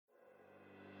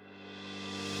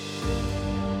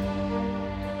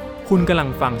คุณกำลัง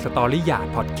ฟังสตอรี่ยาร์ด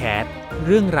พอดแคสต์เ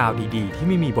รื่องราวดีๆที่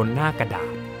ไม่มีบนหน้ากระดา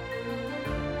ษ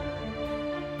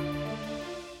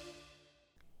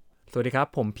สวัสดีครับ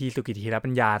ผมพีสุกิจธีรปั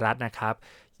ญญารัตน์นะครับ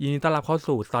ยินดีต้อนรับเข้า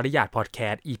สู่สตอรี่ยาร์ดพอดแค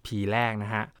สต์ EP แรกน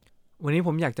ะฮะวันนี้ผ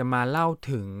มอยากจะมาเล่า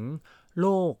ถึงโล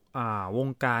กวง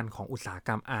การของอุตสาหก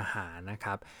รรมอาหารนะค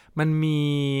รับมันมี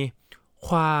ค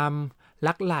วาม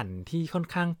ลักลั่นที่ค่อน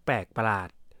ข้างแปลกประหลาด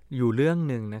อยู่เรื่อง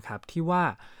นึงนะครับที่ว่า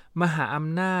มหาอ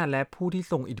ำนาจและผู้ที่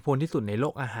ทรงอิทธิพลที่สุดในโล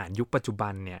กอาหารยุคปัจจุบั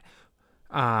นเนี่ย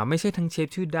ไม่ใช่ทั้งเชฟ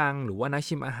ชื่อดังหรือว่านัก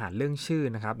ชิมอาหารเรื่องชื่อ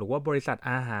นะครับหรือว่าบริษัท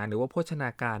อาหารหรือว่าโภชนา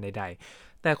การใด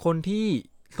ๆแต่คนที่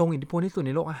ทรงอิทธิพลที่สุดใ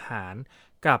นโลกอาหาร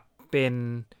กับเป็น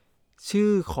ชื่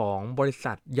อของบริ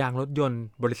ษัทยางรถยนต์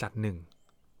บริษัทหนึ่ง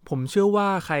ผมเชื่อว่า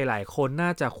ใครหลายคนน่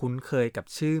าจะคุ้นเคยกับ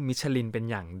ชื่อมิชลินเป็น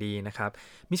อย่างดีนะครับ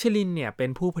มิชลินเนี่ยเป็น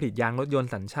ผู้ผลิตยางรถยน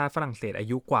ต์สัญชาติฝรั่งเศสอา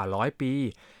ยุกว่า100 ปี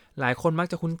หลายคนมัก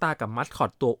จะคุ้นตากับมัสคอ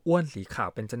ตตัวอ้วนสีขาว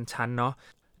เป็นชั้นๆเนาะ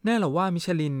แน่หรอว่ามิช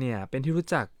ลินเนี่ยเป็นที่รู้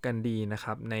จักกันดีนะค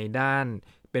รับในด้าน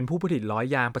เป็นผู้ผลิตล้อ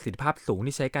ยางประสิทธิภาพสูง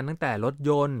ที่ใช้กันตั้งแต่รถ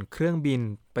ยนต์เครื่องบิน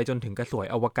ไปจนถึงกระสวย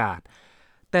อวกาศ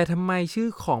แต่ทำไมชื่อ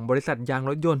ของบริษัทยาง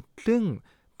รถยนต์ซึ่ง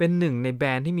เป็นหนึ่งในแบร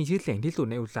นด์ที่มีชื่อเสียงที่สุด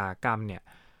ในอุตสาหกรรมเนี่ย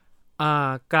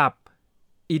กับ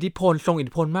อิทธิพลทรงอิท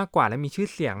ธิพลมากกว่าและมีชื่อ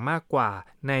เสียงมากกว่า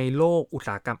ในโลกอุตส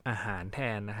าหกรรมอาหารแท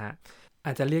นนะฮะอ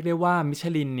าจจะเรียกได้ว่ามิช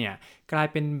ลินเนี่ยกลาย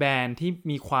เป็นแบรนด์ที่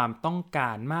มีความต้องกา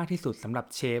รมากที่สุดสำหรับ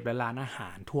เชฟและร้านอาห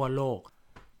ารทั่วโลก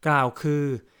กล่าวคือ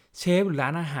เชฟหรือร้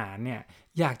านอาหารเนี่ย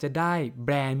อยากจะได้แบ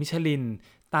รนด์มิชลิน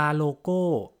ตาโลโก้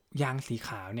ยางสีข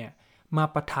าวเนี่ยมา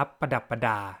ประทับประดับประด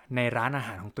าในร้านอาห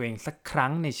ารของตัวเองสักครั้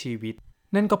งในชีวิต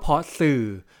นั่นก็เพราะสื่อ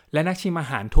และนักชิมอา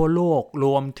หารทั่วโลกร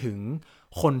วมถึง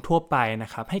คนทั่วไปนะ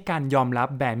ครับให้การยอมรับ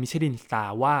แบรนด์มิชลินสตา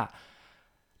ร์ว่า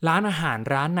ร้านอาหาร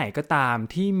ร้านไหนก็ตาม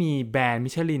ที่มีแบรนด์มิ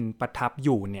ชลินประทับอ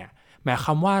ยู่เนี่ยหมายคว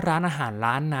ามว่าร้านอาหาร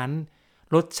ร้านนั้น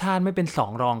รสชาติไม่เป็นสอ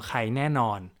งรองใครแน่น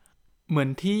อนเหมือน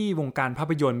ที่วงการภา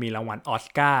พยนตร์มีรางวัลออส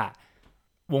การ์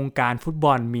วงการฟุตบ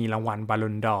อลมีรางวัลบาล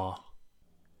อนดอร์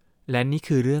และนี่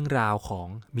คือเรื่องราวของ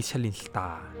มิชลินสตา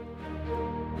ร์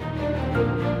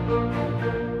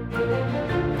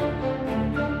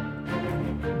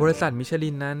บริษัทมิชลิ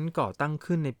นนั้นก่อตั้ง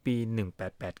ขึ้นในปี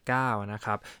1889นะค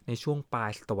รับในช่วงปลาย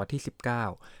ศตวรรษที่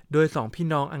19โดย2พี่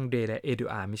น้องอังเดรและเอดู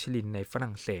อาร์มิชลินในฝ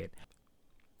รั่งเศส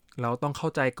เราต้องเข้า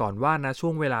ใจก่อนว่านะช่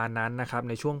วงเวลานั้นนะครับ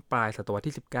ในช่วงปลายศตวรรษ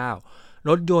ที่19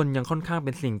รถยนต์ยังค่อนข้างเ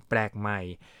ป็นสิ่งแปลกใหม่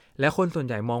และคนส่วนใ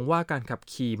หญ่มองว่าการขับ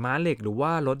ขี่ม้าเหล็กหรือว่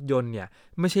ารถยนต์เนี่ย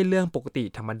ไม่ใช่เรื่องปกติ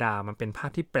ธรรมดามันเป็นภา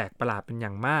พที่แปลกประหลาดเป็นอย่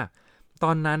างมากต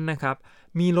อนนั้นนะครับ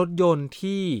มีรถยนต์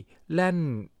ที่แล่น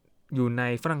อยู่ใน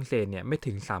ฝรั่งเศสเนี่ยไม่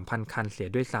ถึง 3,000 คันเสีย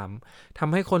ด้วยซ้ำท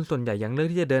ำให้คนส่วนใหญ่ยังเลือก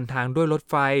ที่จะเดินทางด้วยรถ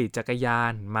ไฟจักรยา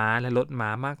นม้าและรถม้า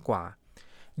มากกว่า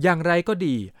อย่างไรก็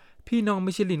ดีพี่น้อง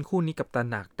มิชลินคู่นี้กับตระ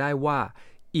หนักได้ว่า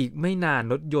อีกไม่นาน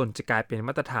รถยนต์จะกลายเป็นม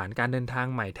าตรฐานการเดินทาง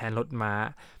ใหม่แทนรถม้า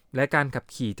และการขับ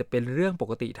ขี่จะเป็นเรื่องป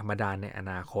กติธรรมดาในอ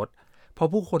นาคตเพราะ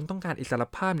ผู้คนต้องการอิสร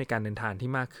ภาพในการเดินทางที่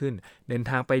มากขึ้นเดิน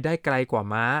ทางไปได้ไกลกว่า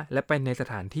ม้าและไปในส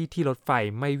ถานที่ที่รถไฟ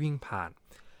ไม่วิ่งผ่าน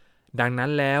ดังนั้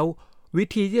นแล้ววิ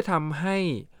ธีที่จะทำให้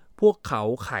พวกเขา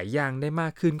ขายยางได้มา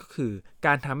กขึ้นก็คือก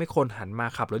ารทำให้คนหันมา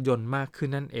ขับรถยนต์มากขึ้น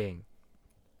นั่นเอง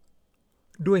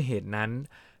ด้วยเหตุนั้น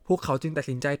พวกเขาจึงตัด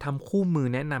สินใจทำคู่มือ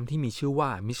แนะนำที่มีชื่อว่า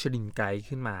มิชลินไกด์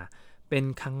ขึ้นมาเป็น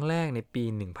ครั้งแรกในปี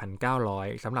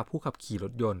 1900 สำหรับผู้ขับขี่ร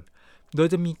ถยนต์โดย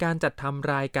จะมีการจัดท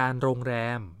ำรายการโรงแร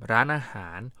มร้านอาหา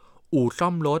รอู่ซ่อ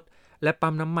มรถและ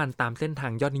ปั๊มน้ำมันตามเส้นทา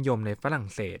งยอดนิยมในฝรั่ง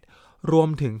เศสรวม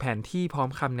ถึงแผนที่พร้อม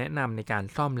คำแนะนำในการ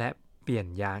ซ่อมและเปลี่ยน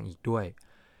ยางอีกด้วย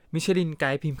มิชลินไก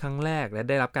ด์พิมพ์ครั้งแรกและ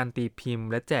ได้รับการตีพิมพ์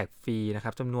และแจกฟรีนะค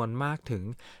รับจำนวนมากถึง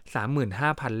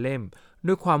 35,000 เล่ม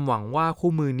ด้วยความหวังว่า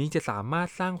คู่มือนี้จะสามารถ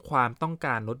สร้างความต้องก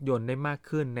ารรถยนต์ได้มาก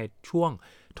ขึ้นในช่วง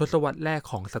ทศวรรษแรก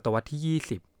ของศตวรรษที่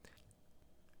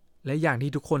 20และอย่าง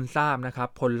ที่ทุกคนทราบนะครับ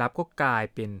ผลลัพธ์ก็กลาย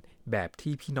เป็นแบบ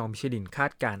ที่พี่น้องมิชลินคา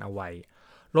ดการเอาไว้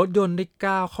รถยนต์ได้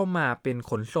ก้าวเข้ามาเป็น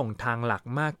ขนส่งทางหลัก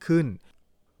มากขึ้น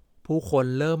ผู้คน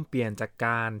เริ่มเปลี่ยนจากก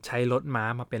ารใช้รถม้า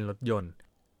มาเป็นรถยนต์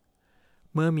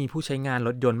เมื่อมีผู้ใช้งานร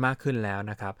ถยนต์มากขึ้นแล้ว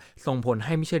นะครับส่งผลใ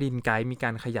ห้มิชลินไกด์มีกา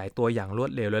รขยายตัวอย่างรว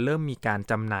ดเร็วและเริ่มมีการ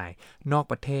จำหน่ายนอก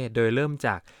ประเทศโดยเริ่มจ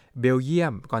ากเบลเยีย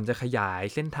มก่อนจะขยาย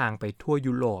เส้นทางไปทั่ว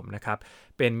ยุโรปนะครับ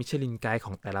เป็นมิชลินไกด์ข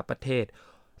องแต่ละประเทศ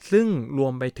ซึ่งรว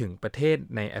มไปถึงประเทศ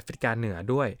ในแอฟริกาเหนือ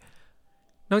ด้วย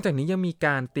นอกจากนี้ยังมีก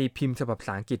ารตีพิมพ์ฉบับภา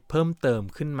ษาอังกฤษเพิ่มเติม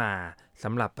ขึ้นมาส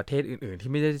ำหรับประเทศอื่นๆ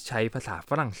ที่ไม่ได้ใช้ภาษา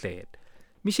ฝรั่งเศส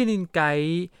มิชลินไก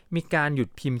ด์มีการหยุด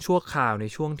พิมพ์ชั่วคราวใน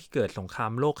ช่วงที่เกิดสงครา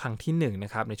มโลกครั้งที่1น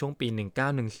ะครับในช่วงปี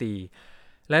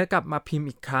1914และกลับมาพิมพ์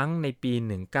อีกครั้งในปี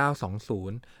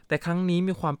1920แต่ครั้งนี้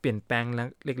มีความเปลี่ยนแปลง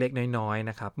เล็กๆน้อยๆ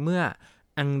นะครับเมื่อ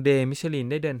อังเดรมิชลิน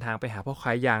ได้เดินทางไปหาพ่อค้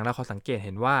ายางแล้วเขาสังเกตเ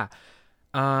ห็นว่า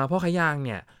พ่อค้ายางเ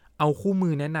นี่ย เอาคู่มื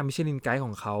อแนะนำมิชลินไกด์ข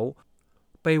องเขา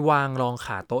ไปวางรองข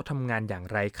าโต๊ะทำงานอย่าง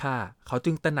ไร้ค่าเขา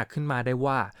จึงตระหนักขึ้นมาได้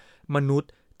ว่ามนุษย์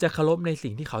จะเคารพใน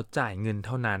สิ่งที่เขาจ่ายเงินเ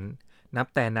ท่านั้นนับ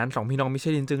แต่นั้นสองพี่น้องมิช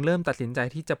ลินจึงเริ่มตัดสินใจ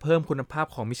ที่จะเพิ่มคุณภาพ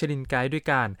ของมิชลินไกด์ด้วย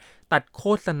การตัดโฆ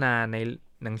ษณาใน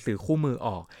หนังสือคู่มืออ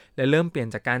อกและเริ่มเปลี่ยน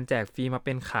จากการแจกฟรีมาเ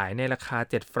ป็นขายในราคา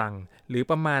7 ฟรังหรือ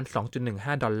ประมาณ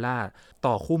 $2.15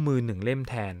 ต่อคู่มือ1เล่ม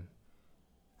แทน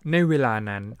ในเวลา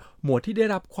นั้นหมวดที่ได้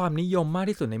รับความนิยมมาก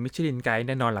ที่สุดในมิชลินไกด์แ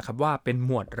น่นอนล่ะครับว่าเป็นห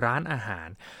มวดร้านอาหาร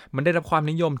มันได้รับความ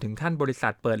นิยมถึงขั้นบริษั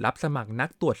ทเปิดรับสมัครนัก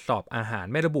ตรวจสอบอาหาร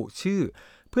ไม่ระบุชื่อ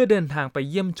เพื่อเดินทางไป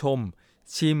เยี่ยมชม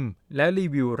ชิมและรี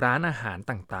วิวร้านอาหาร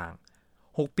ต่าง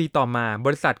ๆ6 ปีต่อมาบ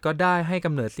ริษัทก็ได้ให้ก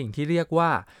ำเนิดสิ่งที่เรียกว่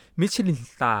ามิชลิน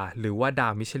สตาร์หรือว่าดา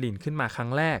วมิชลินขึ้นมาครั้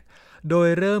งแรกโดย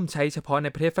เริ่มใช้เฉพาะใน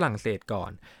ประเทศฝรั่งเศสก่อ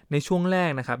นในช่วงแรก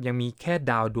นะครับยังมีแค่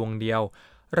ดาวดวงเดียว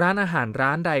ร้านอาหารร้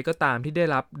านใดก็ตามที่ได้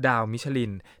รับดาวมิชลิ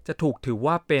นจะถูกถือ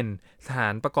ว่าเป็นสถา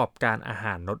นประกอบการอาห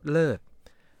ารรสเลิศ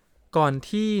ก่อน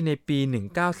ที่ในปี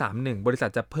1931บริษั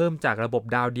ทจะเพิ่มจากระบบ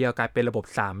ดาวเดียวกลายเป็นระบบ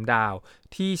3 ดาว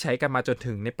ที่ใช้กันมาจน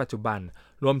ถึงในปัจจุบัน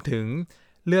รวมถึง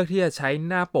เลือกที่จะใช้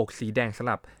หน้าปกสีแดงสำ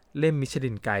หรับเล่มมิช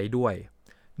ลินไกด์ด้วย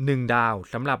1 ดาว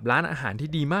สำหรับร้านอาหารที่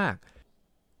ดีมาก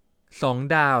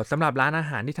2 ดาวสำหรับร้านอา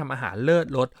หารที่ทำอาหารเลิศ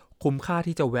รสคุ้มค่า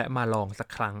ที่จะแวะมาลองสัก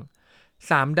ครั้ง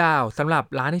3 ดาวสำหรับ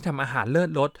ร้านที่ทำอาหารเลิศ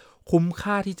รสคุ้ม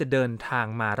ค่าที่จะเดินทาง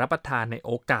มารับประทานในโ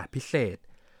อกาสพิเศษ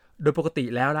โดยปกติ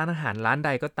แล้วร้านอาหารร้านใด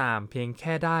ก็ตามเพียงแ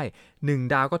ค่ได้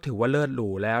1 ดาวก็ถือว่าเลิศหรู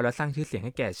แล้วและสร้างชื่อเสียงใ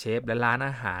ห้แก่เชฟและร้านอ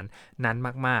าหารนั้น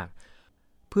มาก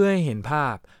ๆเพื่อให้เห็นภา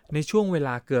พในช่วงเวล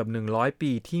าเกือบ100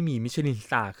 ปีที่มีมิชลินส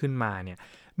ตาร์ขึ้นมาเนี่ย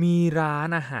มีร้าน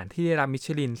อาหารที่ได้รับมิช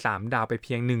ลิน3 ดาวไปเ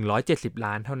พียง170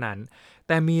 ร้านเท่านั้นแ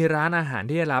ต่มีร้านอาหาร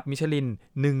ที่ได้รับมิชลิน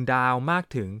1 ดาวมาก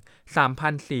ถึง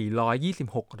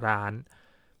 3,426 ร้าน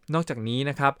นอกจากนี้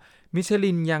นะครับมิช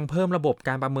ลินยังเพิ่มระบบก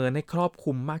ารประเมินให้ครอบค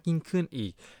ลุมมากยิ่งขึ้นอี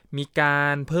กมีกา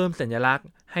รเพิ่มสัญลักษณ์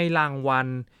ให้รางวัล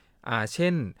เช่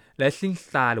น Rising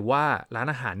Star หรือว่าร้าน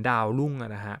อาหารดาวรุ่ง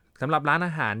นะฮะสำหรับร้านอ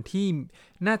าหารที่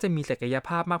น่าจะมีศักยภ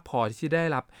าพมากพอที่จะได้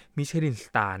รับมิชลินส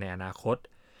ตาร์ในอนาคต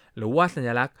หรือว่าสัญ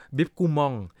ลักษณ์บิบกูม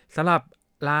องสำหรับ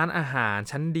ร้านอาหาร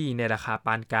ชั้นดีในราคาป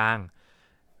านกลาง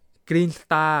กรีนส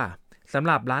ตาร์สำห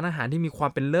รับร้านอาหารที่มีควา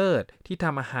มเป็นเลิศที่ท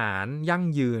ำอาหารยั่ง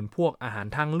ยืนพวกอาหาร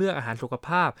ทางเลือกอาหารสุขภ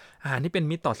าพอาหารที่เป็น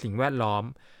มิตรต่อสิ่งแวดล้อม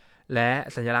และ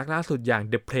สัญลักษณ์ล่าสุดอย่าง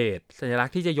The Plate สัญลักษ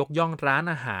ณ์ที่จะยกย่องร้าน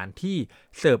อาหารที่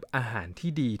เสิร์ฟอาหารที่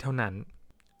ดีเท่านั้น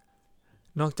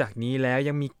นอกจากนี้แล้ว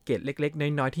ยังมีเกร็ดเล็กๆ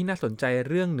น้อยๆที่น่าสนใจ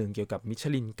เรื่องหนึ่งเกี่ยวกับมิช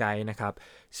ลินไกด์นะครับ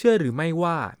เชื่อหรือไม่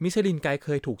ว่ามิชลินไกด์เค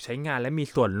ยถูกใช้งานและมี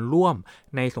ส่วนร่วม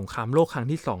ในสงครามโลกครั้ง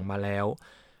ที่2มาแล้ว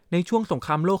ในช่วงสงค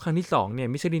รามโลกครั้งที่2เนี่ย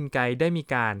มิชลินไกด์ได้มี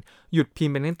การหยุดพิม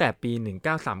พ์ไปตั้งแต่ปี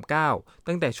1939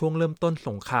ตั้งแต่ช่วงเริ่มต้นส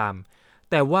งคราม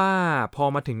แต่ว่าพอ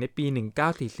มาถึงในปี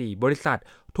1944บริษัท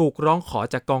ถูกร้องขอ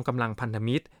จากกองกำลังพันธ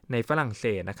มิตรในฝรั่งเศ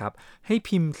สนะครับให้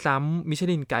พิมพ์ซ้ำมิช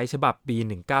ลินไกด์ฉบับปี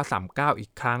1939อี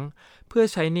กครั้งเพื่อ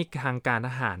ใช้ในทางการท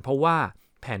หารเพราะว่า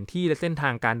แผนที่และเส้นทา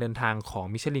งการเดินทางของ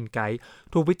มิชลินไกด์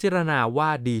ถูกพิจารณาว่า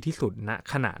ดีที่สุดณ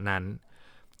ขณะนั้น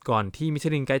ก่อนที่มิช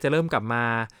ลินไกด์จะเริ่มกลับมา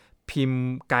พิมพ์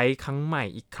ไกด์ครั้งใหม่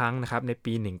อีกครั้งนะครับใน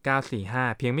ปี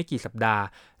1945เพียงไม่กี่สัปดาห์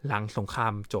หลังสงครา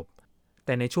มจบแ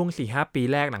ต่ในช่วง 4-5 ปี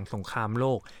แรกหลังสงครามโล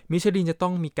กมิชลินจะต้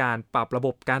องมีการปรับระบ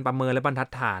บการประเมินและบรรทั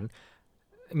ดฐาน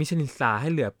มิชลินสตาร์ให้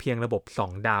เหลือเพียงระบบ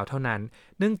2 ดาวเท่านั้น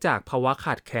เนื่องจากภาวะข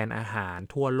าดแคลนอาหาร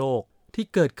ทั่วโลกที่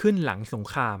เกิดขึ้นหลังสง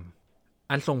คราม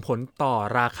อันส่งผลต่อ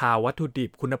ราคาวัตถุดิบ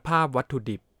คุณภาพวัตถุ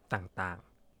ดิบต่าง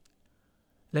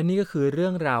ๆและนี่ก็คือเรื่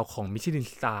องราวของมิชลิน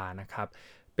สตาร์นะครับ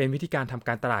เป็นวิธีการทำก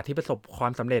ารตลาดที่ประสบควา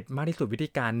มสำเร็จมากที่สุดวิธี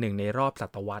การหนึ่งในรอบศ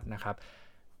ตวรรษนะครับ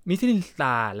มิชลินสต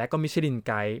าร์และก็มิชลิน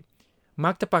ไกด์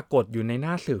มักจะปรากฏอยู่ในห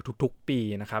น้าสื่อทุกๆปี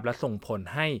นะครับและส่งผล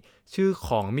ให้ชื่อข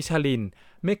องมิชลิน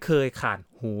ไม่เคยขาด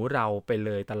หูเราไปเล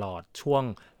ยตลอดช่วง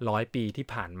100 ปีที่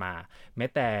ผ่านมาแม้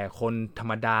แต่คนธร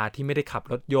รมดาที่ไม่ได้ขับ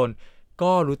รถยนต์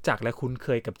ก็รู้จักและคุ้นเค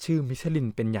ยกับชื่อมิชลิน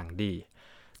เป็นอย่างดี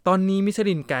ตอนนี้มิช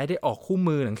ลินไกด์ได้ออกคู่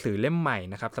มือหนังสือเล่มใหม่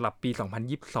นะครับสำหรับปี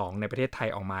2022ในประเทศไทย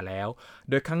ออกมาแล้ว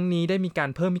โดยครั้งนี้ได้มีการ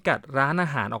เพิ่มพิกัดร้านอา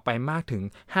หารออกไปมากถึง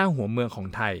5 หัวเมืองของ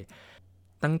ไทย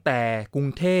ตั้งแต่กรุง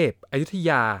เทพอยุธ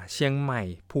ยาเชียงใหม่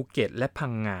ภูเก็ตและพั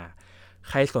งงา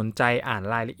ใครสนใจอ่าน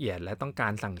รายละเอียดและต้องกา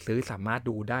รสั่งซื้อสามารถ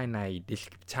ดูได้ใน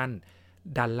description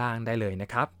ด้านล่างได้เลยนะ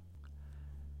ครับ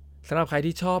สำหรับใคร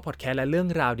ที่ชอบพอดแคสต์และเรื่อง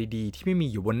ราวดีๆที่ไม่มี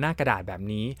อยู่บนหน้ากระดาษแบบ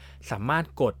นี้สามารถ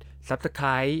กด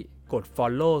Subscribe กด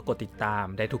Follow กดติดตาม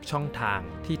ได้ทุกช่องทาง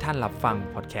ที่ท่านรับฟัง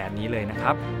พอดแคสต์นี้เลยนะค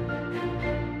รับ